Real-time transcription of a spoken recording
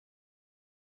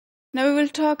Now we will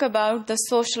talk about the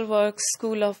social work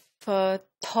school of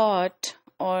thought,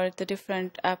 or the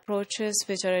different approaches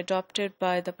which are adopted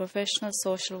by the professional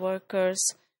social workers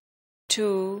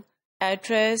to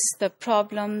address the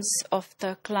problems of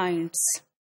the clients.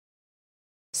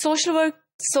 Social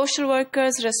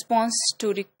workers' response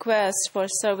to requests for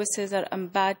services are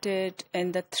embedded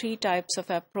in the three types of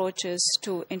approaches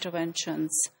to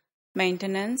interventions: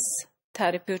 maintenance,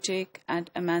 therapeutic, and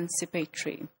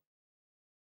emancipatory.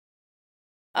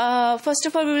 First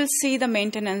of all, we will see the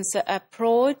maintenance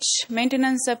approach.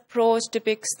 Maintenance approach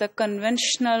depicts the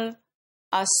conventional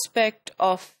aspect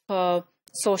of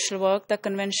social work, the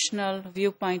conventional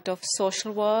viewpoint of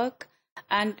social work,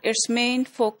 and its main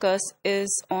focus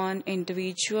is on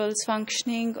individuals'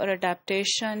 functioning or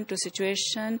adaptation to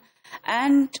situation,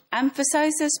 and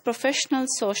emphasizes professional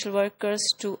social workers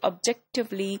to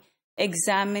objectively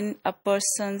examine a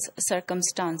person's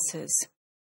circumstances.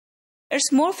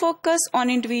 It's more focused on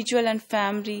individual and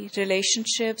family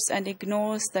relationships and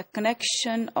ignores the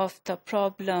connection of the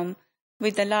problem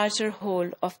with the larger whole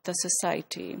of the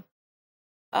society.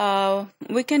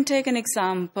 We can take an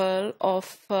example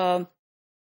of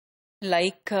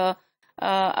if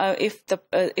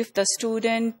the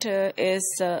student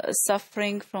is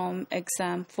suffering from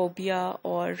exam phobia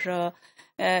or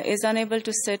is unable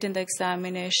to sit in the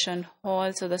examination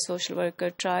hall, so the social worker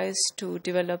tries to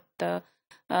develop the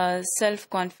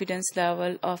self-confidence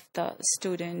level of the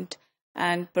student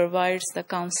and provides the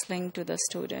counseling to the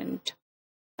student.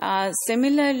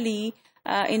 Similarly,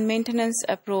 in maintenance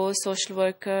approach, social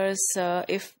workers,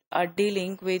 if are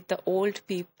dealing with the old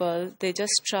people, they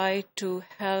just try to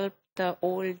help the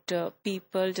old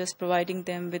people, just providing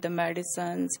them with the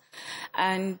medicines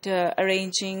and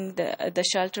arranging the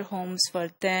shelter homes for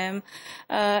them,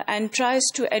 and tries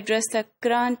to address the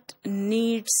current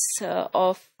needs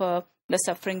of the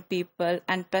suffering people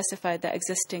and pacify the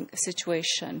existing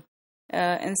situation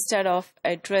instead of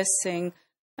addressing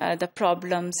the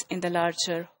problems in the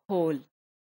larger whole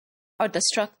or the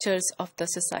structures of the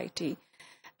society.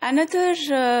 Another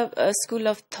school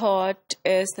of thought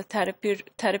is the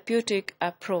therapeutic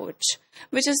approach,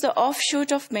 which is the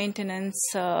offshoot of maintenance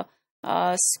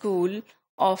school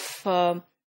of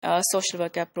social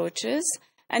work approaches.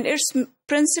 And its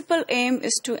principal aim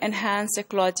is to enhance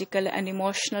ecological and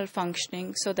emotional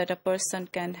functioning so that a person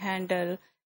can handle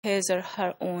his or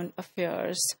her own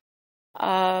affairs.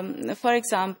 For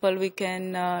example, we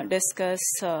can discuss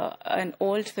an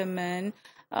old woman.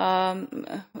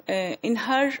 In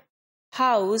her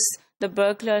house, the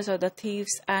burglars or the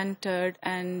thieves entered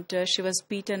and she was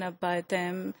beaten up by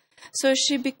them. So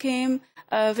she became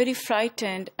very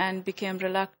frightened and became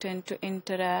reluctant to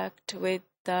interact with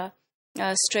the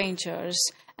strangers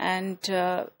and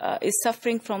is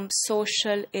suffering from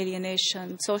social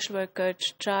alienation. Social worker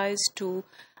tries to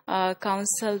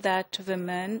counsel that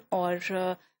woman or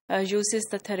uses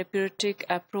the therapeutic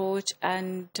approach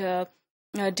and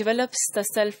develops the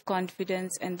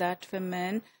self-confidence in that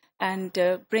woman and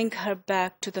bring her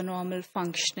back to the normal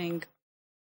functioning.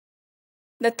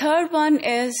 The third one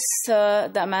is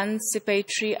the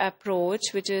emancipatory approach,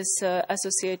 which is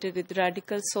associated with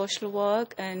radical social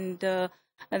work, and the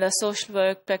social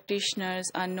work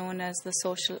practitioners are known as the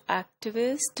social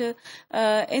activists.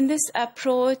 In this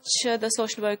approach, the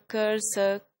social workers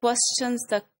questions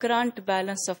the current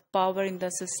balance of power in the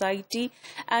society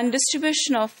and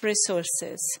distribution of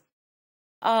resources.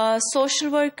 Social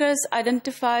workers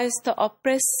identifies the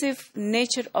oppressive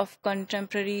nature of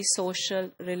contemporary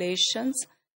social relations.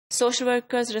 Social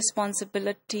workers'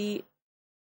 responsibility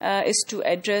is to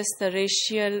address the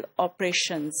racial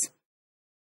oppressions.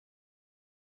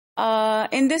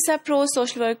 In this approach,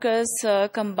 social workers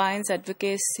combines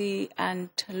advocacy and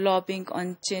lobbying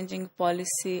on changing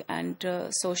policy and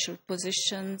social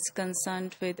positions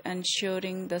concerned with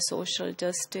ensuring the social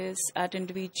justice at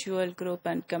individual, group,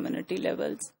 and community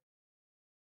levels.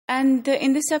 And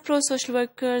in this approach, social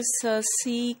workers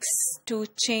seeks to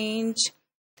change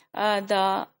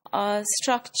the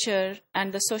structure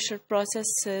and the social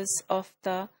processes of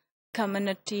the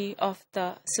community, of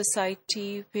the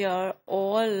society, where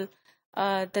all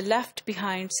the left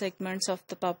behind segments of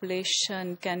the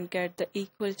population can get the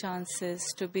equal chances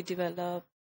to be developed,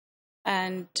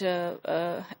 and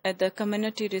the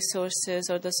community resources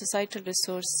or the societal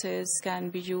resources can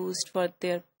be used for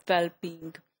their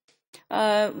well-being.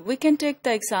 We can take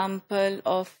the example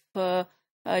of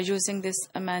using this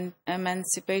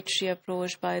emancipatory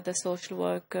approach by the social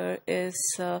worker is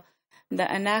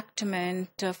the enactment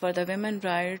for the women's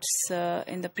rights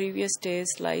in the previous days,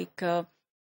 like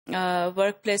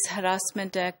Workplace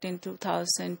Harassment Act in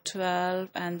 2012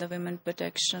 and the Women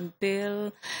Protection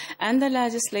Bill, and the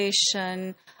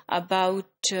legislation about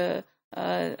the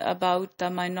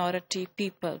minority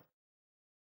people.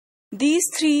 These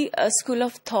three school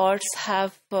of thoughts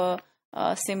have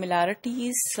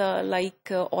similarities, all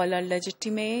are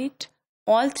legitimate.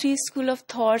 All three school of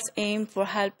thoughts aim for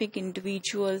helping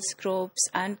individuals, groups,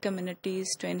 and communities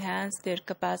to enhance their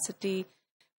capacity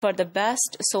for the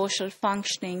best social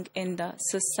functioning in the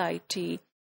society.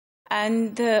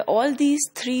 And all these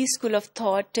three school of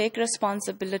thought take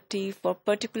responsibility for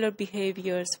particular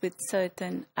behaviors with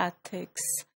certain ethics.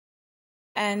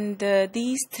 And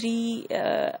these three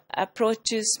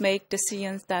approaches make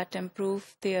decisions that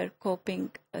improve their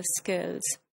coping skills.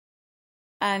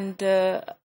 And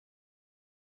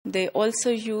they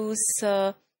also use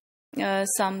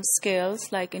some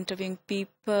skills like interviewing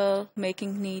people,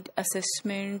 making need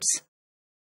assessments,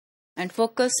 and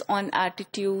focus on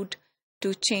attitude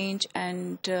to change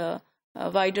and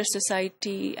wider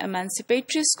society.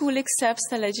 Emancipatory school accepts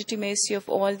the legitimacy of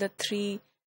all the three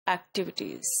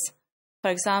activities. For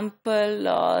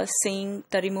example, seeing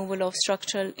the removal of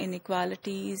structural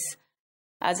inequalities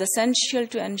as essential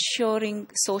to ensuring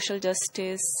social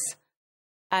justice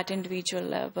at individual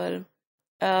level.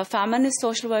 Feminist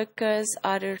social workers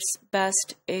are its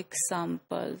best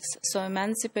examples. So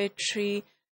emancipatory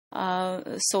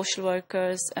social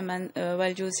workers,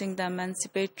 while using the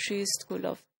emancipatory school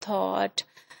of thought,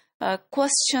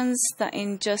 questions the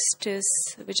injustice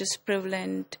which is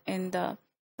prevalent in the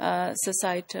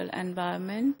societal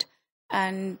environment,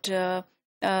 and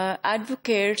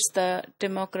advocates the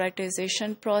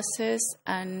democratization process,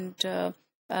 and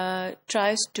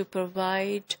tries to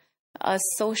provide a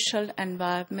social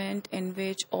environment in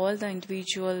which all the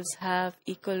individuals have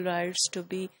equal rights to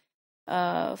be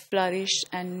flourish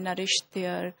and nourish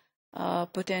their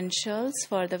potentials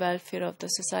for the welfare of the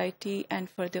society and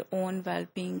for their own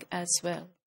well-being as well.